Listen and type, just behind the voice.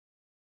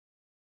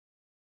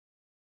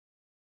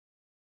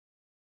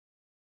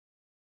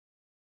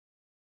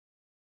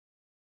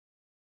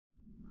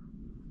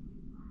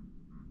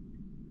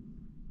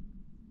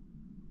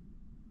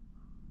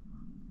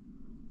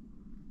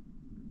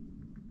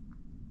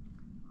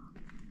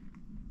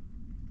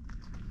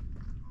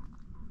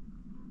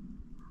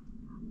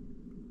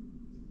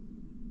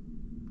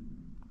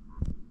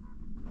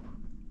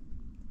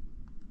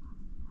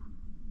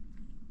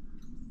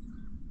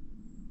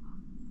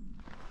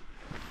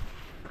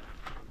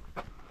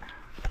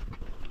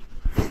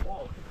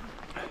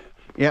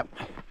Yep.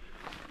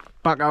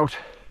 Back out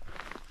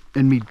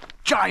in me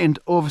giant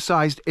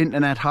oversized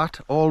internet hat.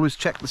 Always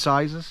check the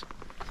sizes.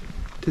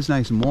 It is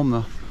nice and warm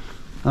though.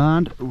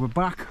 And we're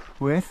back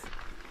with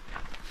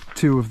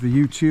two of the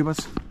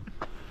YouTubers.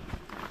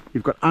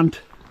 You've got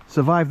Ant,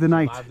 Survive the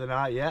Night. Survive the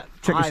Night, yeah.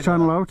 Check his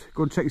channel out.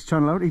 Go and check his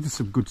channel out. He does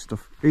some good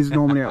stuff. He's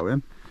normally out with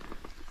him.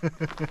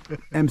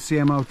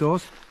 MCM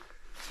Outdoors.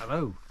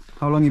 Hello.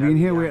 How long have you been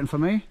here waiting for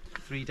me?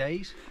 3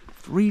 days.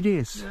 3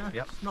 days? Yeah,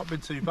 yep. It's not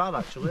been too bad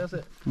actually, has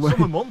it?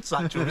 Summer months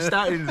actually, we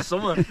started in the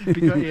summer. We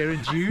got here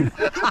in June.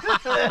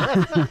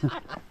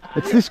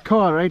 It's this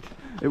car, right?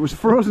 It was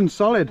frozen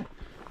solid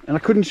and I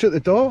couldn't shut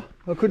the door.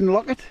 I couldn't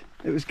lock it.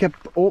 It was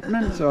kept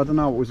opening, so I don't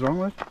know what was wrong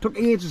with it. Took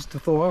ages to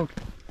thaw out.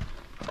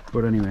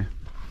 But anyway.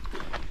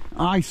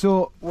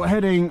 So we're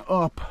heading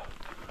up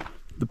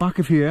the back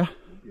of here.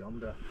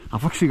 Yonder.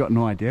 I've actually got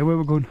no idea where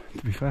we're going,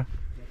 to be fair.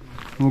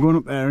 And we're going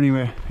up there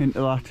anyway,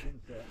 into that.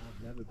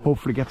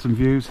 Hopefully get some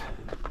views.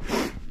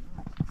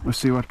 We'll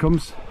see what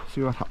comes,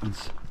 see what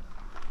happens.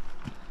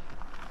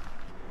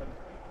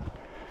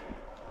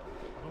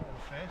 I don't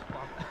want face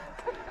plant.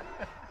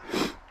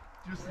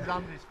 Just as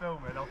Andy's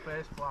filming, I'll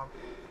face plant.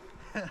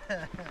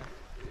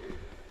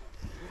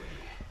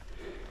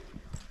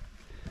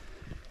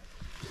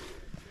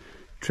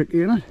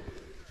 Tricky, isn't it?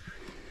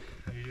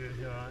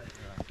 You're right.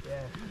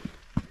 Yeah.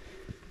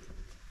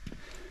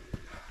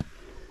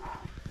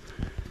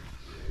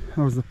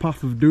 How's the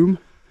path of doom?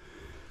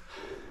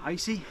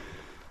 Icy.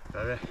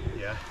 Very,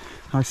 yeah.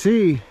 I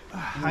see.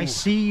 I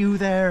see you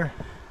there.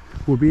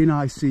 We'll be in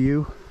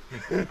ICU.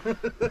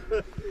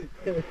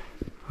 We're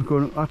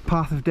going up that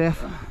path of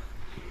death.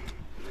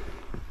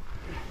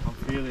 I'm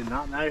feeling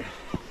that now.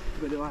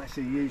 But I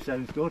see you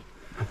sounds good.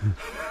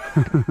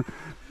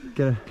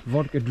 Get a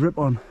vodka drip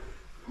on.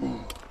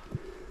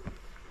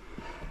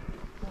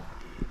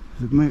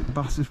 There's a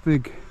massive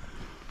big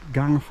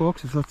gang of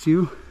folks. If that's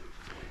you,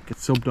 get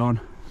subbed on.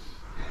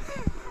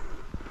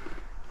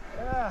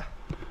 Yeah.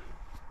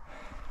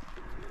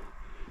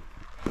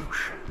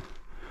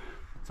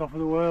 Top of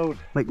the world.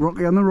 Like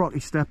Rocky on the Rocky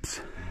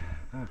Steps.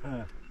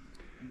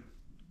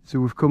 So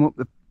we've come up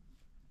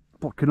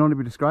what can only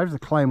be described as a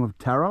climb of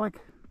terror, like.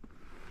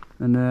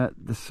 And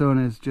the sun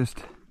is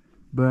just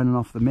burning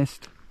off the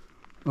mist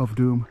of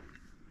doom.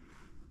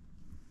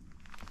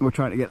 We're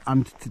trying to get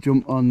Ant to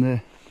jump on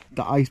the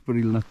ice, but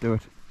he'll not do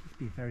it.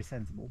 Be very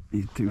sensible.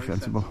 He's too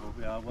sensible.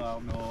 Yeah,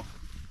 well, no.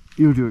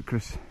 You'll do it,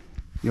 Chris.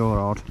 You're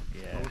odd.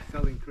 Yeah. I was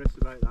telling Chris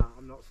about that.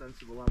 I'm not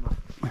sensible, am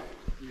I?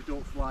 You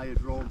don't fly a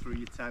drone through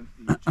your tent.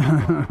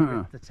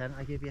 The tent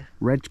I give you.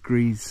 Red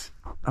Grease.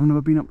 I've never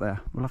been up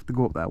there. We'll have to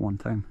go up there one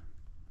time.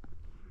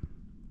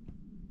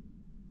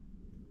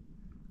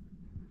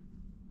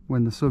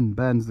 When the sun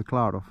burns the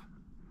cloud off.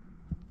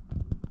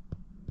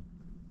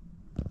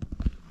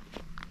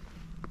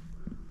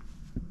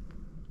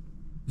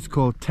 It's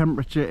called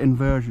temperature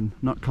inversion,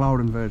 not cloud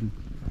inversion.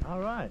 All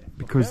right.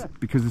 Because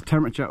the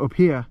temperature up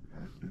here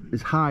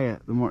is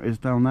higher than what it is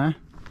down there,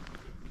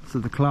 so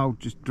the cloud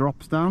just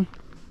drops down.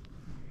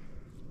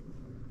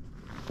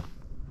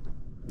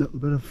 Little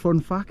bit of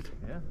fun fact.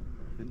 Yeah,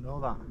 didn't know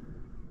that.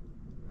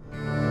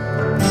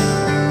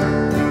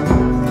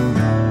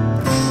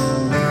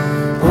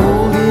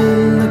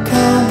 Holding the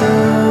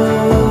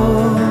candle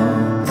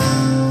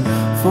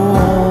for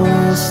all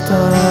this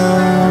time,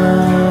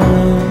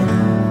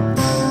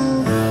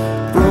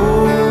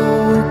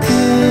 broken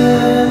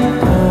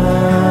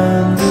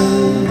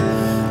handed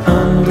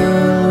underline,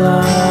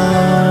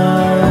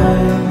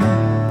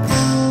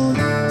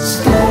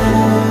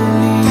 slowly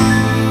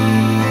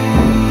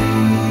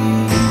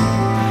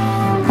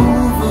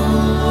move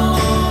along,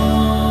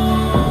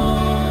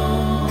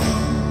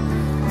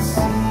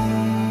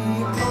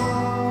 see all.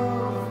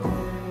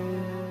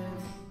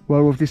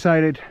 Well, we've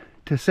decided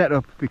to set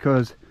up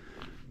because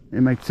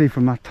you might see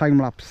from that time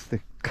lapse the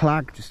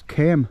clag just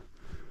came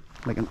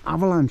like an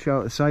avalanche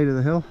out the side of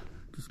the hill.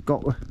 Just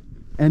got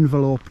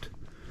enveloped.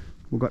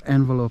 We got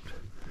enveloped.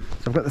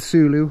 So I've got the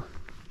Sulu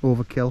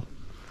overkill.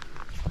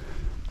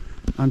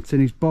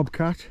 Anthony's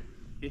Bobcat.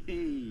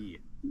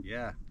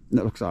 Yeah.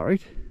 That looks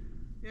alright.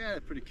 Yeah,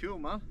 pretty cool,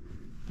 man.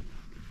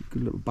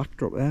 Good little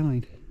backdrop there,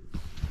 mate.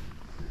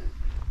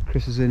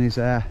 Chris is in his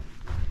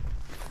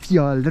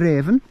Fjord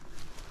Raven.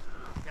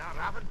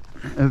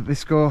 A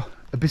Bisco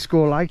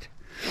light.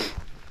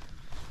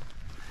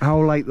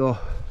 How light though?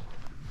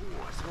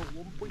 Oh, it's got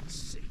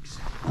 1.6.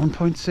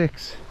 1.6.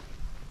 There's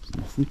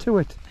nothing to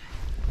it.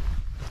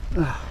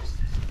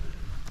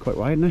 Quite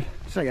wide, isn't it?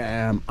 It's like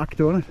a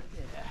Acto, isn't it?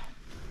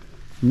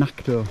 Yeah.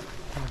 Nacto.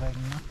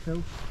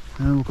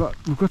 And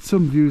we've got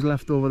some views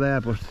left over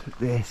there, but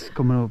this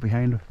coming over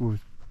behind us,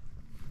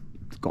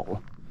 it's got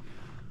one.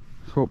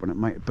 I was hoping it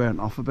might have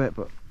burnt off a bit,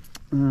 but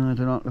I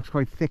don't know. It looks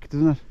quite thick,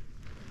 doesn't it?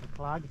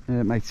 Flag.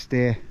 It might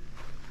stay,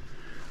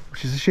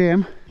 which is a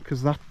shame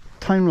because that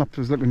time lapse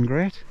was looking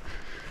great.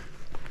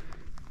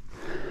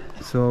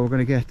 So we're going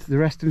to get the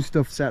rest of the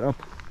stuff set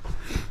up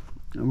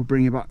and we'll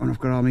bring you back when I've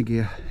got all my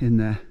gear in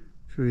there.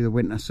 Show you the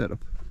winter setup.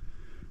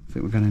 I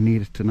think we're going to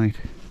need it tonight.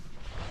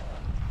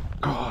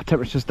 Oh,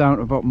 temperature's down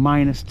to about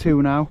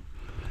 -2 now.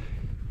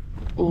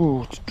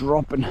 Oh, it's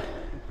dropping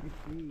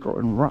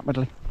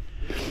rapidly.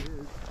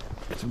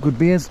 Get some good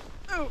beers.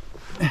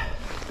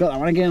 Got that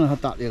one again. I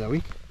had that the other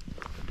week.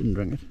 Didn't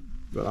drink it.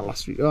 Got that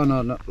last week. Oh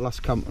no, not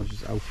last camp. I was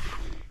just out.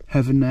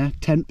 Heaven there.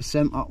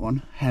 10% that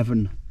one.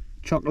 Heaven.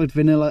 Chocolate,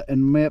 vanilla,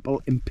 and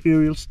maple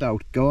imperial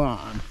stout. Go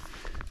on.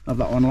 Have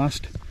that one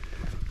last.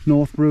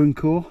 North Brewing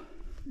Co.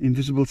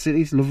 Invisible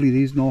Cities. Lovely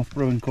these North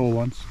Brewing Co.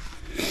 ones.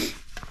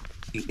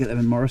 You can get them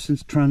in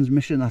Morrison's.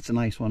 Transmission. That's a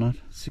nice one. At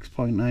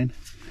 6.9.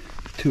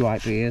 2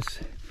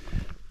 IPAs.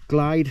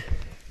 Glide.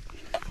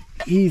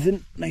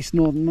 Heathen. Nice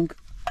Northern Monk.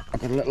 I've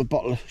got a little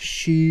bottle of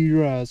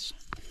Shiraz.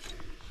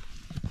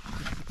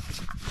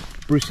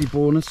 Brucey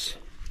bonus.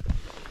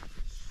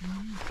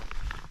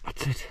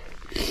 That's it.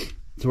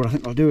 So what I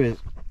think I'll do is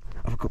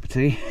have a cup of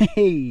tea.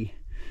 Hey,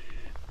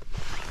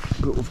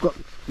 we've got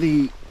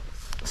the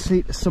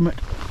Sea to Summit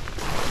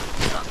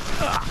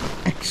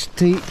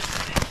XT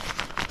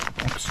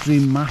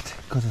Extreme Matte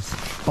because it's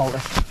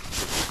Baltic.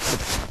 The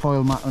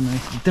foil mat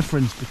underneath. The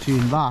difference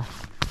between that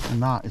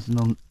and that is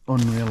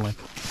unreal. Like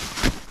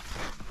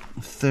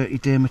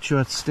 30-day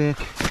matured steak.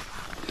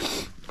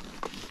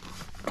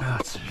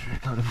 That's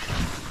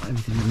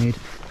everything we need.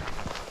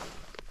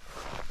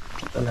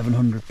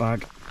 1100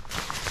 bag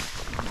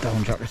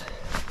down jacket.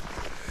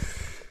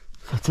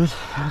 That's it.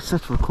 That's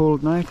it for a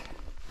cold night.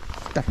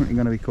 Definitely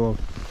going to be cold.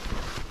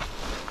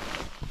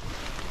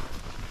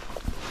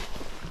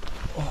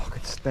 Oh, I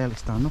could barely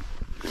stand up.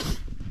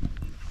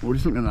 We're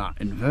just looking at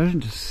that inversion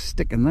just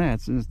sticking there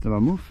as soon as I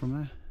move from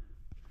there.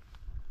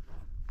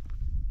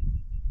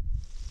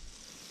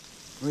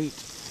 Right,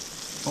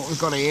 what we've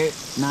got here,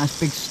 nice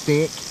big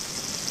steak,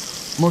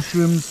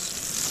 mushrooms,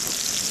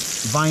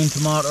 vine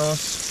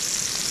tomatoes.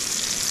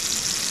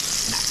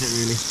 That's it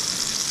really.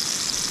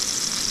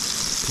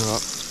 So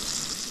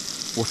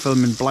we're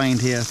filming blind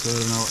here, so I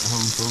don't know what the hell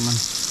I'm filming.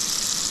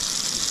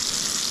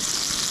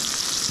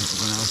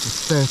 It's a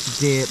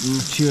 30-day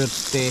matured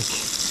steak.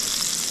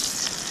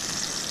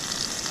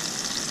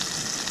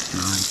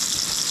 Nice.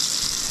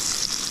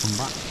 Come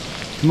back.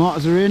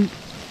 Tomatoes are in,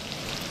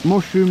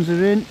 mushrooms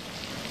are in.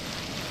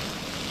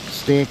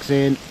 Steaks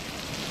in,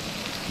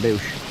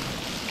 boosh.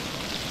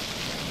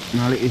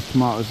 And I like these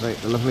tomatoes, like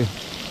they're lovely.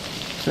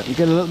 So they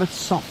get a little bit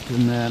soft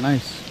and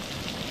nice.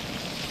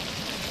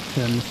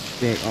 Turn the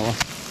steak over.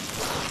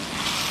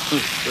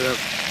 Without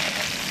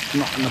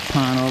knocking the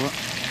pan over.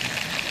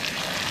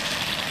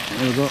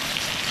 There we go.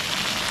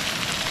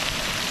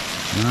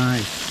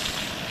 Nice.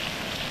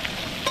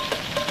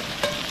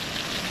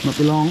 Not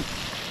be long.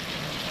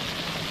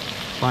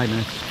 5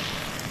 minutes.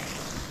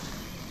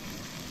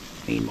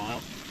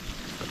 Meanwhile.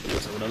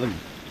 Let's have another.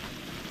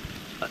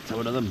 Let's have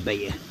another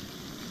beer.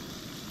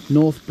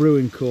 North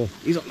Brewing Co.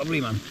 These are lovely,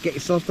 man. Get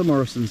yourself the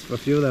Morrison's for a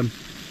few of them.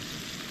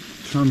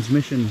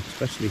 Transmission,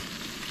 especially.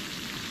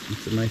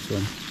 It's a nice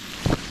one.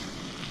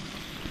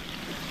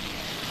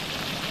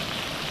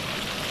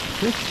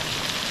 Okay.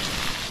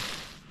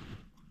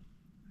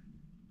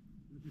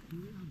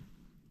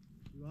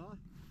 You are?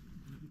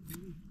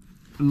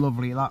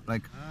 Lovely, that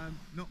like.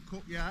 Not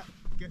cooked yet.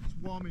 Gets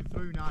warming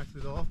through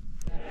nicely though.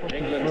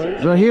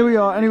 So here we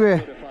are.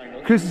 Anyway,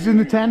 Chris is in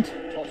the tent.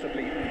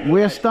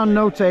 We're standing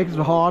outside because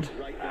we're hard.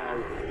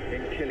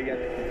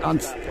 And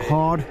it's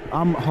hard.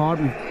 I'm hard.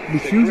 My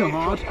shoes are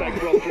hard.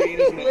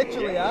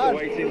 Literally hard.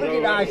 Look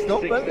at nice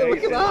stuff, look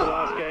at that.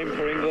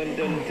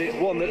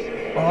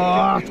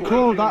 Oh, it's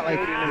cold that like.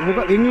 We've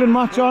got the England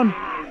match on.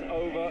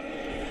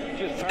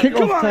 It's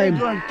kick-off time.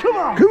 England. Come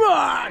on! Come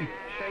on!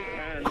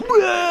 Come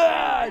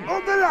on!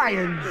 Up the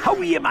Lions! How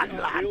are you, man,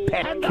 lad?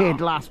 Pet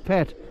kid, last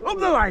pet. Up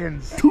the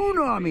Lions! Toon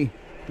Army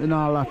and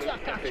all that.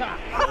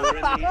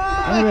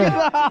 Anyway.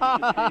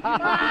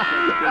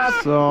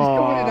 So, he's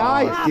covered in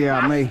ice.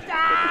 Yeah, me.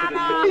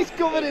 He's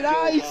covered in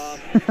ice!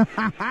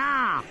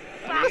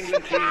 The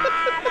England team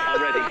are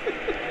ready.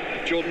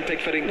 Jordan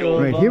Pickford in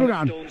goal. Right, here we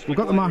go. We've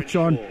got the match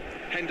on.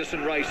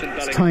 Henderson, Rice and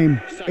It's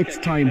time. It's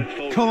time.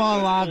 Come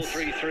on, lads.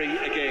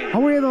 3-3 again.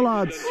 How are you, the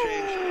lads?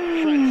 France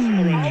are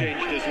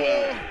unchanged as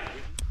well.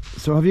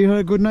 So, have you had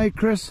a good night,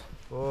 Chris?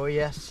 Oh,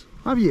 yes.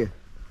 Have you?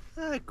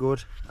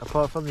 Good.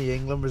 Apart from the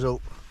England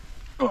result.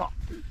 Oh.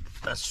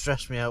 That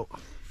stressed me out.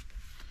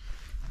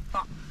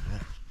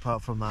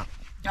 Apart from that.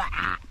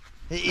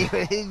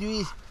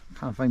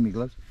 Can't find me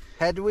gloves.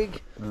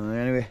 Hedwig.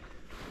 Anyway.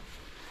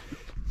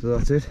 So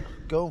that's it.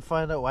 Go and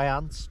find out why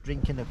Ant's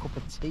drinking a cup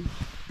of tea.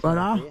 Well,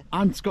 now,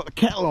 Ant's got the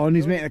kettle on,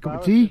 he's making a cup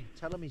of tea.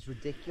 Tell him he's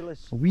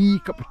ridiculous. A wee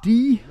cup of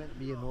tea. He's meant to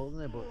be a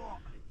northerner, but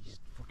he's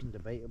fucking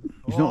debatable.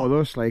 He's not with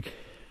us, like.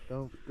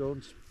 Don't go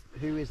and...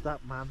 Who is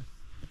that man?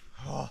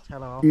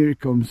 Tell him. Here he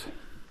comes.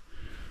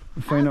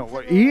 We'll find out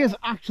what... He has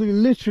actually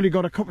literally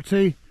got a cup of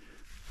tea.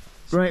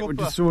 Right, we're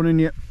disowning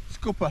you.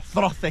 Scoop of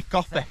frothy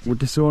coffee. We're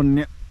disowning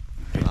you.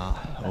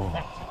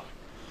 Oh,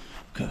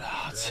 look at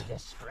that.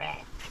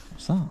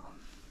 What's that?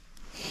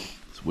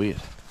 It's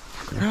weird.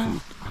 I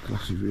could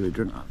actually really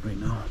drink that right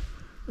now.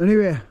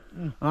 Anyway,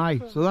 aye,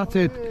 so that's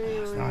it.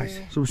 That's nice.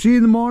 So we'll see you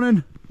in the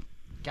morning.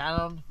 Get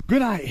on.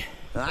 Good night.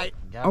 Right.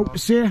 Out to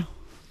see.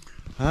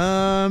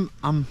 I'm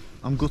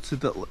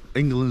gutted that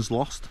England's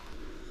lost,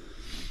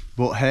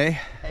 but hey,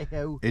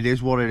 Hey-ho. it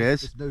is what it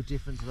is. It's no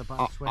different to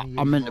about 20 years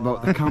I meant ago.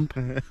 about the camp.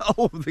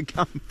 Oh, the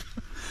camp.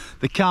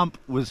 The camp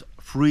was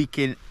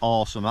freaking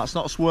awesome. That's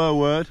not a swear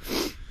word.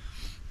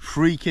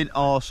 Freaking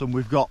awesome.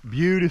 We've got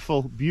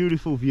beautiful,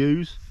 beautiful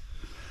views.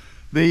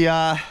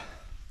 The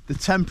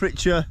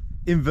temperature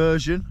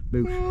inversion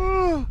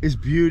is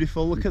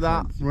beautiful. Look at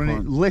that.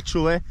 Running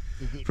literally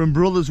from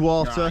Brothers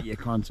Water. You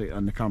can't see it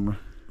on the camera.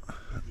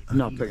 I'm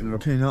not picking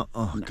it up.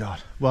 Oh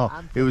god. Well,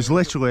 it was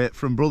literally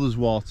from Brothers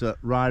Water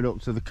right up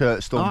to the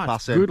Kirkstone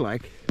Passing. Good,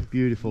 like.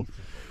 Beautiful.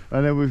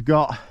 And then we've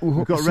got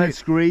red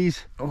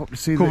screes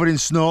covered in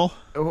snow.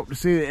 I hope to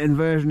see the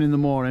inversion in the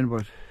morning,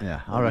 but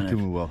Yeah, I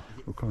reckon we will.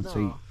 we can't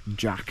see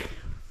Jack.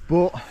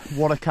 But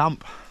what a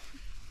camp.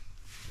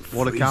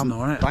 What a camp.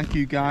 Freezing, innit? Thank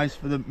you guys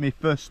for my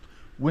first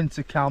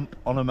winter camp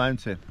on a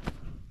mountain.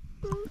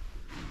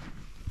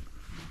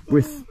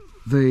 With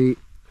the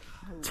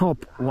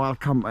top wild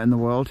camper in the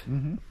world.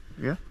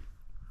 Yeah.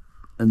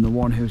 And the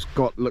one who's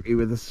got lucky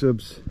with the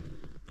subs.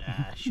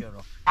 Ah, shut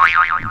up.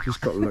 He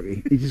just got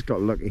lucky. He just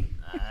got lucky.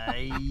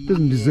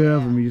 Doesn't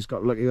deserve them. He just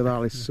got lucky with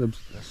all his subs.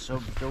 The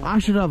subs don't. I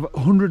should have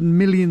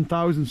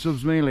 100,000,000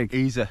 subs, mainly,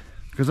 Easy.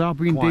 because I've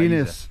been Quite doing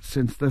easy. this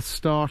since the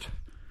start.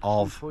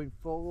 Of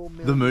 2.4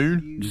 million the moon.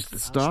 views. Just the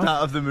start.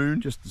 Start of the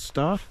moon. Just the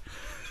start.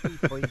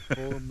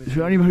 2.4 million.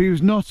 So anybody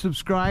who's not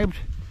subscribed,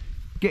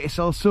 get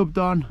yourself subbed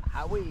on.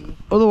 Howie.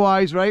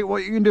 Otherwise, right,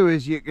 what you can do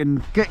is you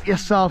can get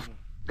yourself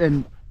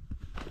in.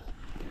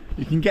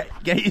 You can get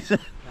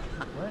yourself.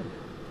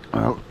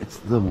 Well, it's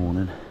the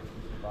morning.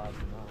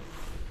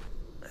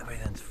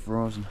 Everything's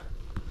frozen.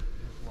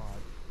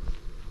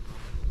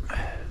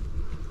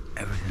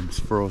 Everything's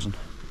frozen.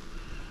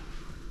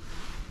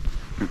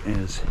 It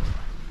is.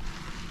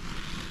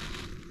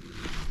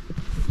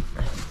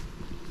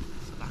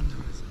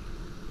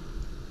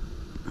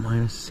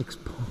 -6.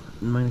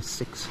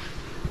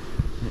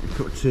 A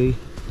cup of tea.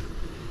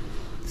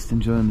 Just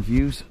enjoying the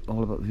views.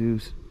 All about the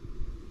views.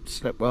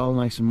 Slept well,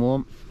 nice and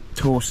warm.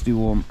 Toasty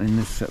warm in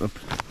this setup.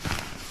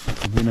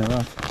 A winner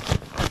that.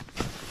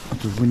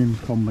 It's a winning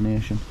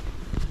combination.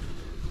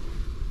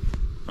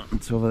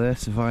 It's over there,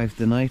 survived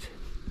the night.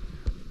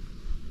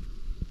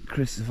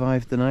 Chris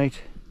survived the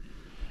night.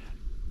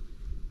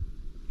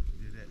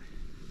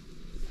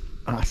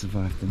 I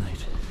survived the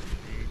night.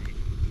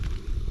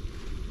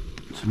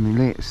 So my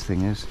latest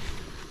thing is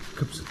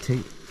cups of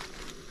tea.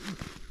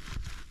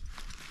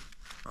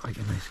 I like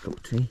a nice cup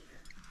of tea.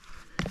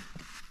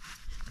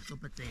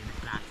 Cup of tea and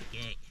a glass of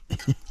cake.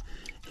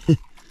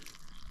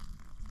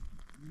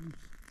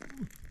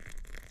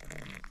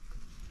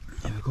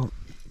 There we go.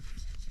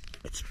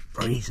 It's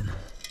freezing.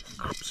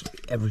 Absolutely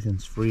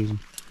everything's freezing.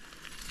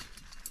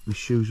 My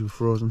shoes were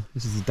frozen.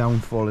 This is the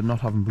downfall of not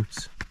having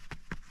boots.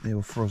 They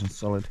were frozen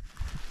solid.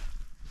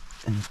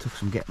 And it took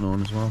some getting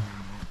on as well.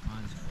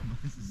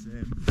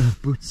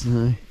 Boots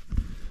now.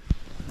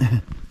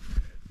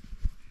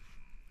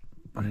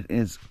 But it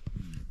is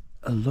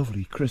a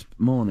lovely crisp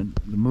morning.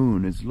 The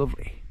moon is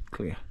lovely,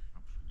 clear.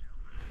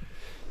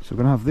 So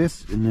we're going to have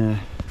this and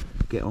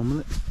get on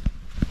with it.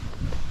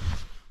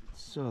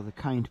 So the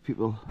kind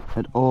people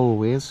at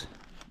Always,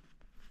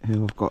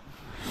 who I've got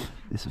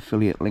this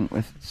affiliate link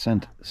with,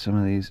 sent some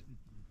of these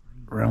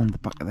round the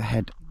back of the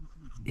head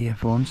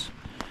earphones.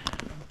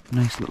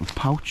 Nice little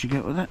pouch you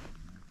get with it.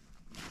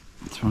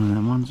 It's one of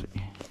them ones that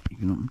you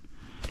can open.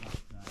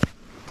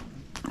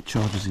 The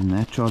charger's in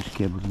there, charger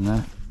cable's in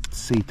there.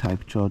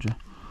 C-type charger.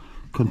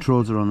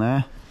 Controls are on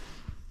there.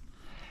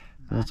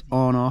 That's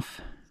on,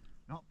 off,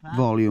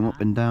 volume up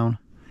and down.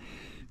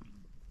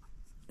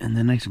 And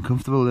they're nice and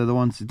comfortable. They're the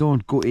ones that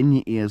don't go in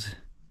your ears.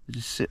 They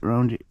just sit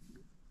around you,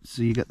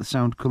 so you get the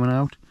sound coming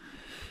out.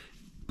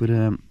 But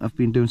I've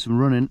been doing some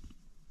running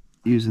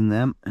using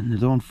them, and they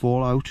don't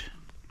fall out.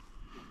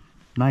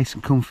 Nice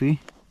and comfy,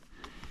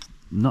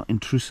 not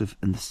intrusive,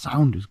 and the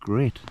sound is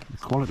great. The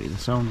quality of the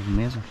sound is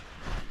amazing.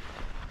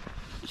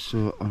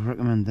 So I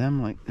recommend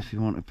them, like if you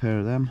want a pair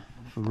of them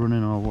for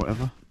running or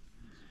whatever.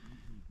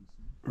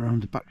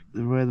 Around the back,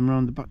 they wear them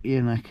around the back of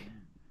your neck.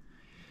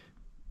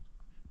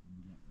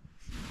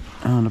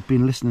 And I've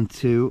been listening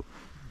to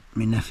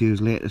my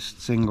nephew's latest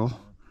single,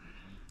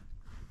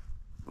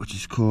 which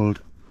is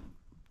called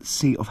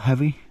Sea of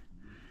Heavy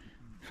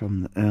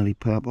from the early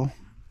Purple.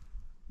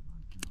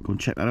 Go and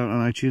check that out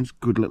on iTunes.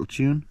 Good little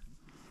tune.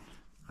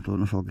 I don't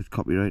know if I'll get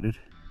copyrighted.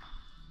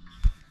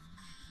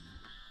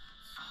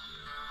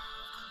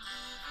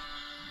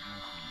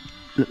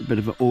 A little bit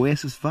of an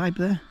Oasis vibe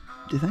there,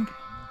 do you think?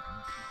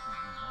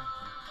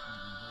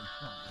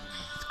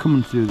 It's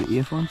coming through the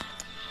earphones.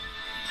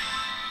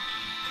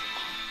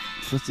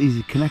 So that's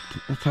easy to connect.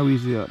 That's how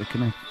easy they are to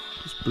connect.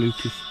 Just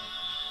Bluetooth.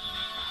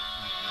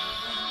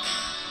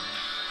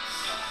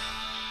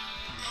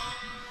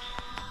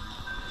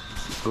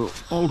 So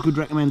all good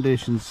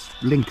recommendations,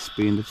 links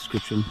be in the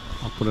description.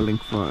 I'll put a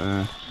link for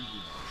the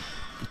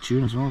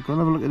tune as well. Go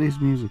and have a look at this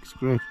music, it's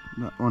great.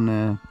 That one,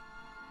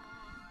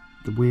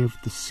 The Way of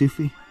the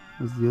Sufi,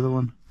 There's the other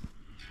one.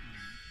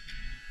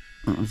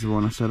 That was the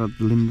one I said had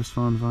the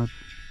Lindisfarne vibe.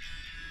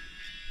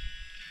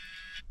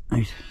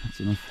 Right,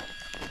 that's enough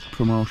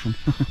promotion.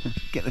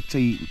 Get the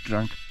tea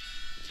drank.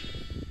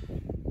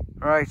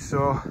 Right,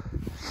 so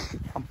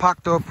I'm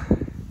packed up.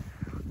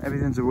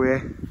 Everything's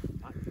away.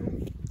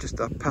 Just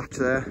that patch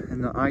there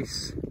in the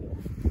ice.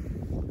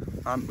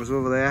 Ant was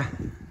over there.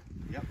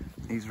 Yep.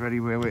 He's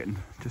ready, we're waiting.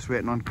 Just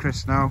waiting on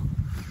Chris now.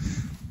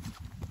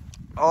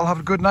 All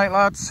have a good night,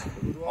 lads.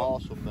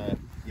 Awesome, mate.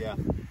 Yeah.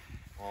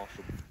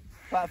 Awesome.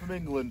 Back from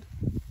England.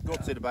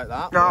 Gutted about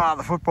that. Ah,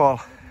 the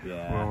football.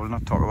 Yeah. Well, we'll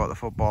not talk about the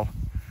football.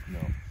 No.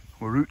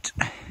 We're out.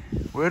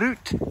 We're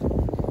out.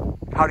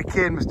 Harry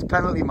Kane missed a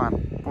penalty, man.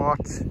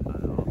 What?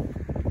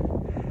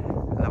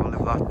 Never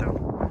live that down.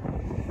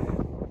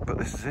 But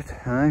this is it.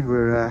 Aye,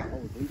 we're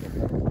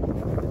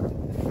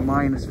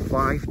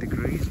 -5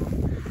 degrees.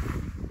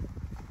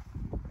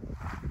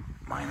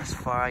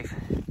 -5.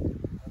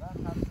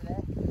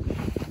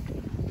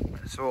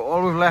 So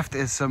all we've left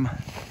is some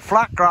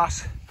flat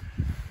grass,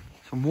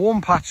 some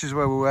warm patches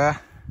where we were.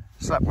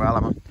 Slept well,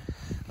 man.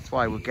 That's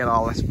why we get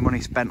all this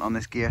money spent on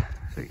this gear,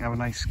 so you can have a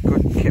nice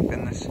good kip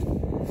in this.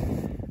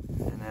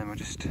 And then we're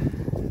just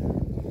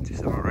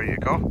about ready to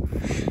go.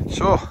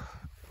 So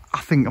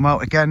I think I'm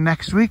out again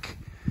next week.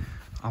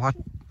 I've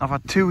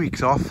had 2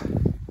 weeks off.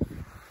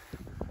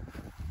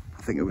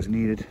 I think it was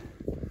needed.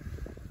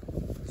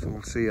 So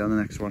we'll see you on the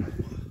next one.